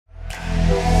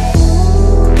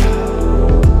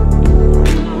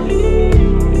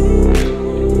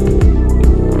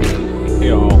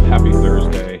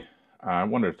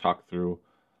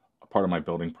part of my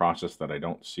building process that I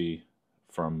don't see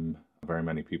from very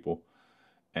many people.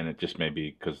 And it just may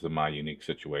be because of my unique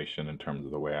situation in terms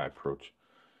of the way I approach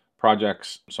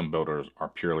projects. Some builders are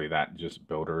purely that, just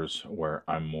builders, where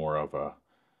I'm more of a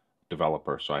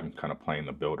developer. So I'm kind of playing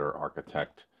the builder,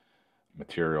 architect,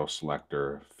 material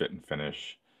selector, fit and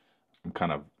finish. I'm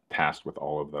kind of tasked with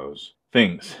all of those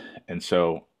things. And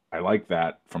so I like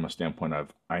that from a standpoint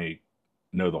of I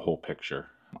know the whole picture.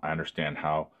 I understand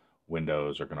how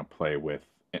windows are going to play with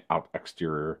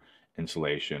exterior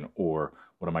insulation, or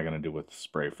what am I going to do with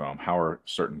spray foam? How are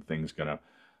certain things going to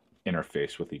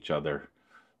interface with each other,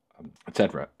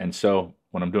 etc. And so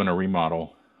when I'm doing a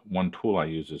remodel, one tool I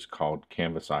use is called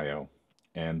CanvasIO.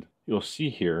 And you'll see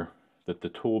here that the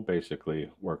tool basically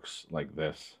works like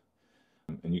this.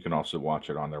 And you can also watch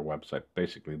it on their website.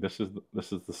 Basically, this is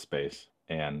the space.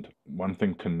 And one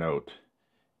thing to note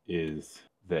is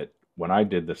that when I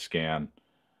did the scan,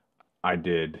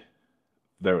 the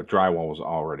drywall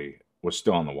was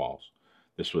still on the walls.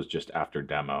 This was just after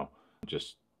demo,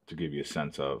 just to give you a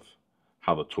sense of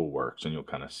how the tool works, and you'll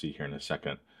kind of see here in a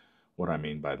second what I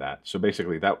mean by that. So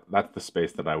basically that's the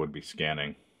space that I would be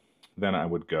scanning. Then I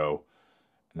would go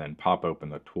and then pop open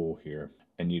the tool here,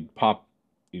 and you'd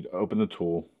open the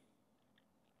tool,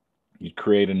 you'd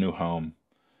create a new home,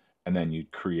 and then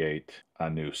you'd create a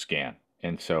new scan.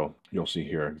 And so you'll see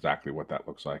here exactly what that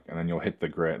looks like. And then you'll hit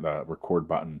the record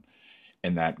button,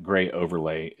 and that gray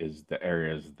overlay is the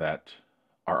areas that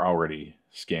are already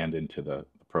scanned into the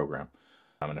program.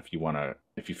 And if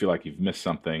you feel like you've missed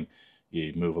something,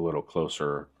 you move a little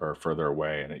closer or further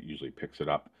away, and it usually picks it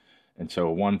up. And so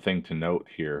one thing to note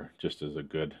here, just as a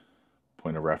good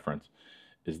point of reference,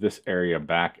 is this area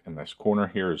back in this corner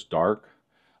here is dark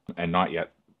and not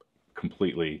yet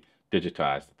completely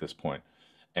digitized at this point.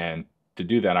 And to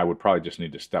do that, I would probably just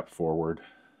need to step forward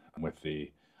with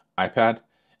the iPad,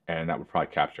 and that would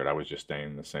probably capture it. I was just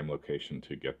staying in the same location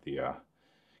to get the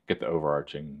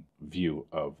overarching view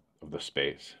of the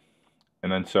space.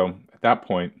 And then so at that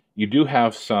point, you do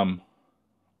have some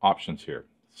options here.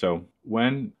 So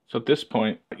at this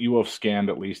point, you will have scanned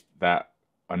at least that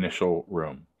initial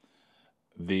room.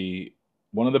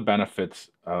 One of the benefits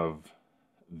of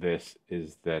this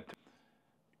is that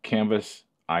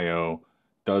CanvasIO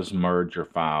does merge your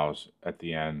files at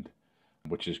the end,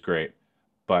 which is great.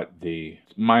 But the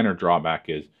minor drawback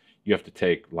is you have to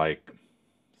take like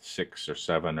 6 or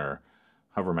 7 or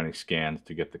however many scans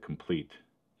to get the complete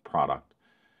product.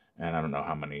 And I don't know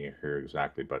how many are here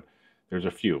exactly, but there's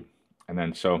a few. And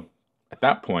then so at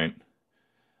that point,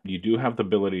 you do have the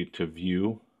ability to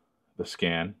view the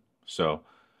scan. So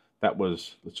that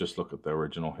was, let's just look at the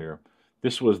original here.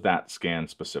 This was that scan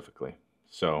specifically.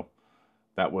 So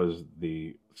that was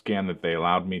the scan that they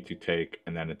allowed me to take.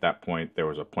 And then at that point, there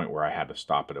was a point where I had to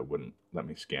stop it. It wouldn't let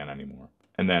me scan anymore.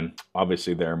 And then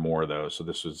obviously there are more of those. So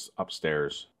this was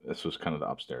upstairs. This was kind of the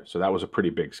upstairs. So that was a pretty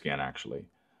big scan actually.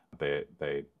 They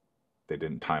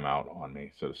didn't time out on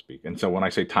me, so to speak. And so when I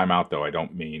say time out though, I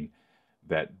don't mean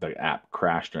that the app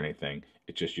crashed or anything.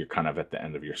 It's just you're kind of at the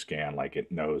end of your scan, like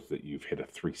it knows that you've hit a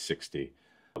 360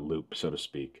 loop, so to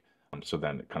speak. So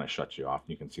then it kind of shuts you off.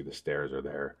 You can see the stairs are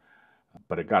there.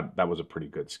 But that was a pretty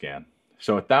good scan.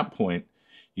 So at that point,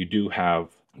 you do have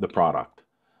the product,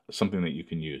 something that you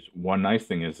can use. One nice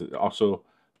thing is that also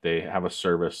they have a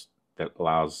service that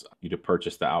allows you to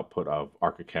purchase the output of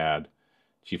ArchiCAD,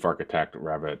 Chief Architect,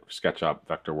 Revit, SketchUp,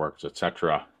 Vectorworks,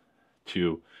 etc.,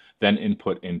 to then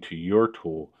input into your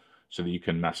tool so that you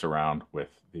can mess around with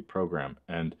the program.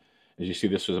 And as you see,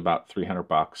 this was about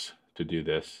 $300 to do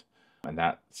this, and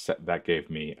that gave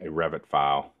me a Revit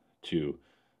file to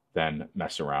then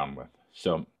mess around with.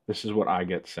 So this is what I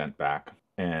get sent back,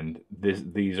 and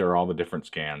these are all the different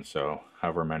scans. So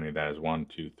however many that is, 1,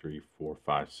 2, 3, 4,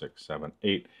 5, 6, 7,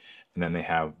 8, and then they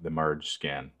have the merge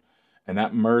scan. And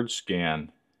that merge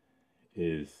scan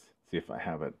is, see if I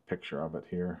have a picture of it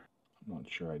here. I'm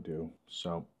not sure I do.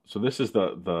 So this is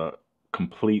the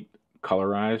complete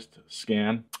colorized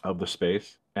scan of the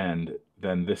space. And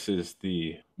then this is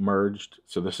the merged.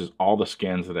 So this is all the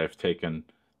scans that I've taken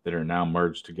that are now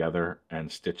merged together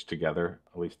and stitched together.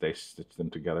 At least they stitched them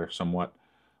together somewhat.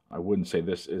 I wouldn't say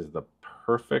this is the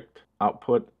perfect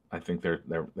output. I think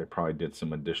they probably did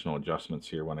some additional adjustments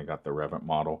here when I got the Revit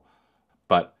model.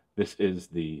 But this is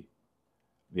the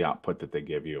output that they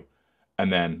give you.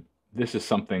 And then this is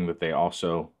something that they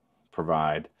also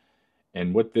provide.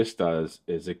 And what this does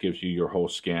is it gives you your whole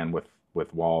scan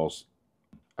with walls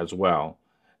as well.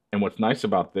 And what's nice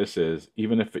about this is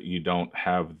even if you don't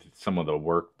have some of the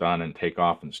work done and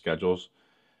takeoff and schedules,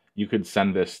 you could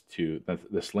send this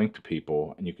link to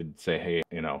people, and you could say, hey,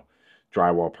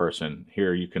 drywall person,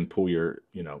 here you can pull your,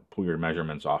 pull your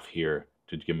measurements off here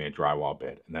to give me a drywall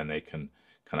bid. And then they can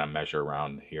kind of measure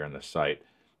around here in the site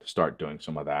to start doing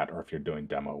some of that, or if you're doing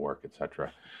demo work,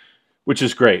 etc., which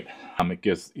is great. It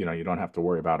gives, you don't have to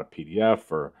worry about a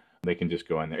PDF, or they can just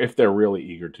go in there if they're really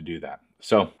eager to do that.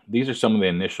 So these are some of the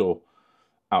initial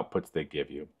outputs they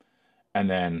give you. And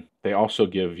then they also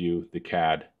give you the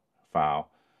CAD file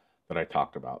that I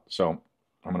talked about. So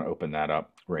I'm going to open that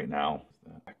up right now.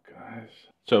 Guys.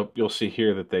 So you'll see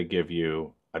here that they give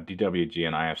you a DWG,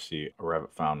 an IFC, a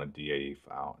Revit file, and a DAE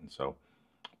file. And so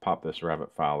pop this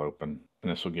Revit file open,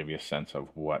 and this will give you a sense of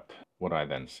what I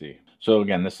then see. So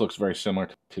again, this looks very similar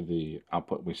to the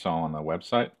output we saw on the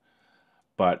website.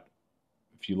 But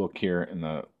if you look here in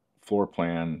the floor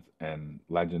plan and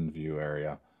legend view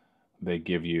area, they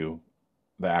give you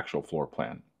the actual floor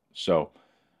plan. So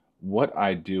what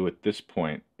I do at this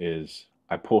point is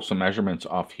I pull some measurements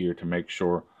off here to make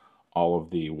sure all of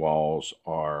the walls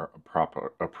are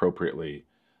appropriately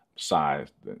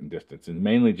sized and distance, and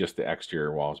mainly just the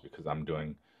exterior walls, because I'm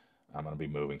going to be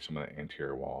moving some of the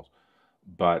interior walls.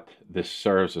 But this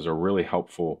serves as a really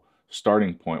helpful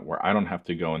starting point where I don't have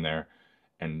to go in there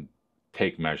and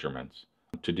take measurements.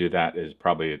 To do that is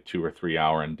probably a 2 or 3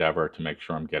 hour endeavor to make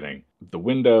sure I'm getting the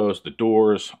windows, the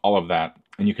doors, all of that.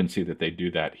 And you can see that they do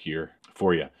that here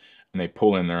for you. And they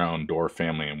pull in their own door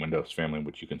family and windows family,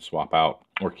 which you can swap out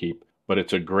or keep. But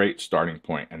it's a great starting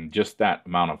point. And just that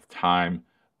amount of time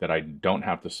that I don't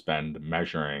have to spend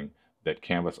measuring that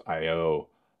CanvasIO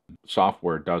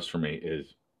software does for me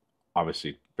is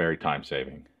obviously very time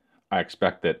saving. I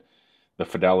expect that the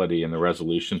fidelity and the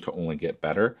resolution to only get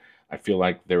better. I feel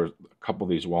like there was a couple of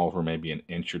these walls were maybe an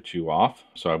inch or two off,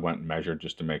 so I went and measured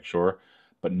just to make sure,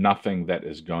 but nothing that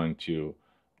is going to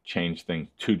change things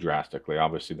too drastically.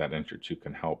 Obviously that inch or two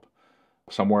can help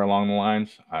somewhere along the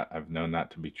lines. I've known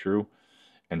that to be true.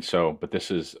 And so, but this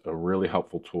is a really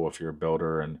helpful tool if you're a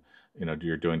builder and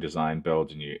you're doing design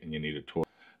builds and you need a tool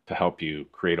to help you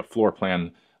create a floor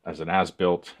plan as an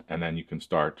as-built, and then you can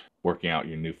start working out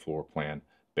your new floor plan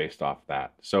based off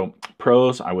that. So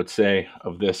pros, I would say,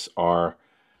 of this are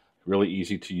really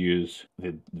easy to use.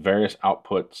 The various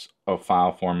outputs of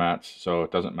file formats, so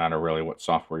it doesn't matter really what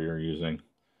software you're using.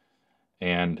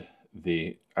 And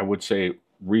I would say,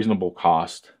 reasonable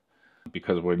cost,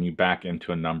 because when you back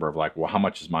into a number of like, well, how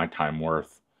much is my time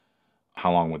worth?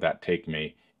 How long would that take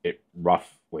me? It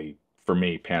roughly, for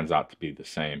me, pans out to be the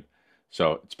same.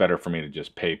 So it's better for me to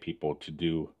just pay people to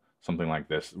do something like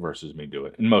this versus me do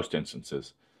it in most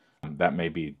instances. That may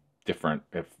be different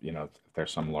if if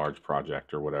there's some large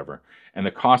project or whatever. And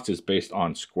the cost is based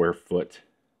on square foot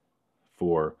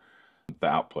for the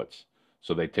outputs.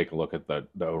 So they take a look at the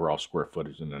overall square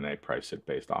footage and then they price it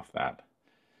based off that.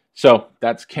 So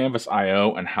that's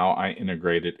CanvasIO and how I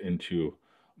integrate it into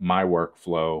my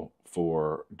workflow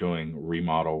for doing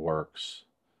remodel works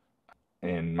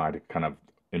in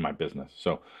my business.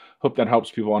 So hope that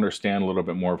helps people understand a little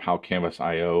bit more of how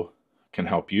CanvasIO can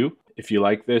help you. If you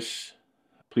like this,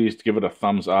 please give it a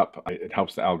thumbs up. It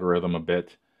helps the algorithm a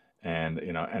bit, and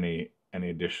any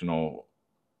additional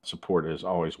support is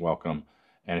always welcome.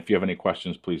 And if you have any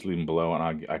questions, please leave them below,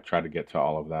 and I try to get to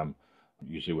all of them,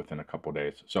 usually within a couple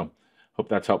days. So hope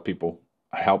that's helped people.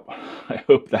 I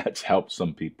hope that's helped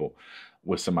some people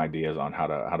with some ideas on how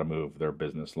to move their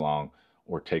business along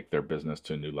or take their business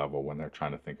to a new level when they're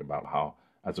trying to think about how,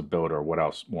 as a builder, what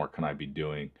else more can I be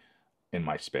doing in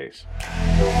my space.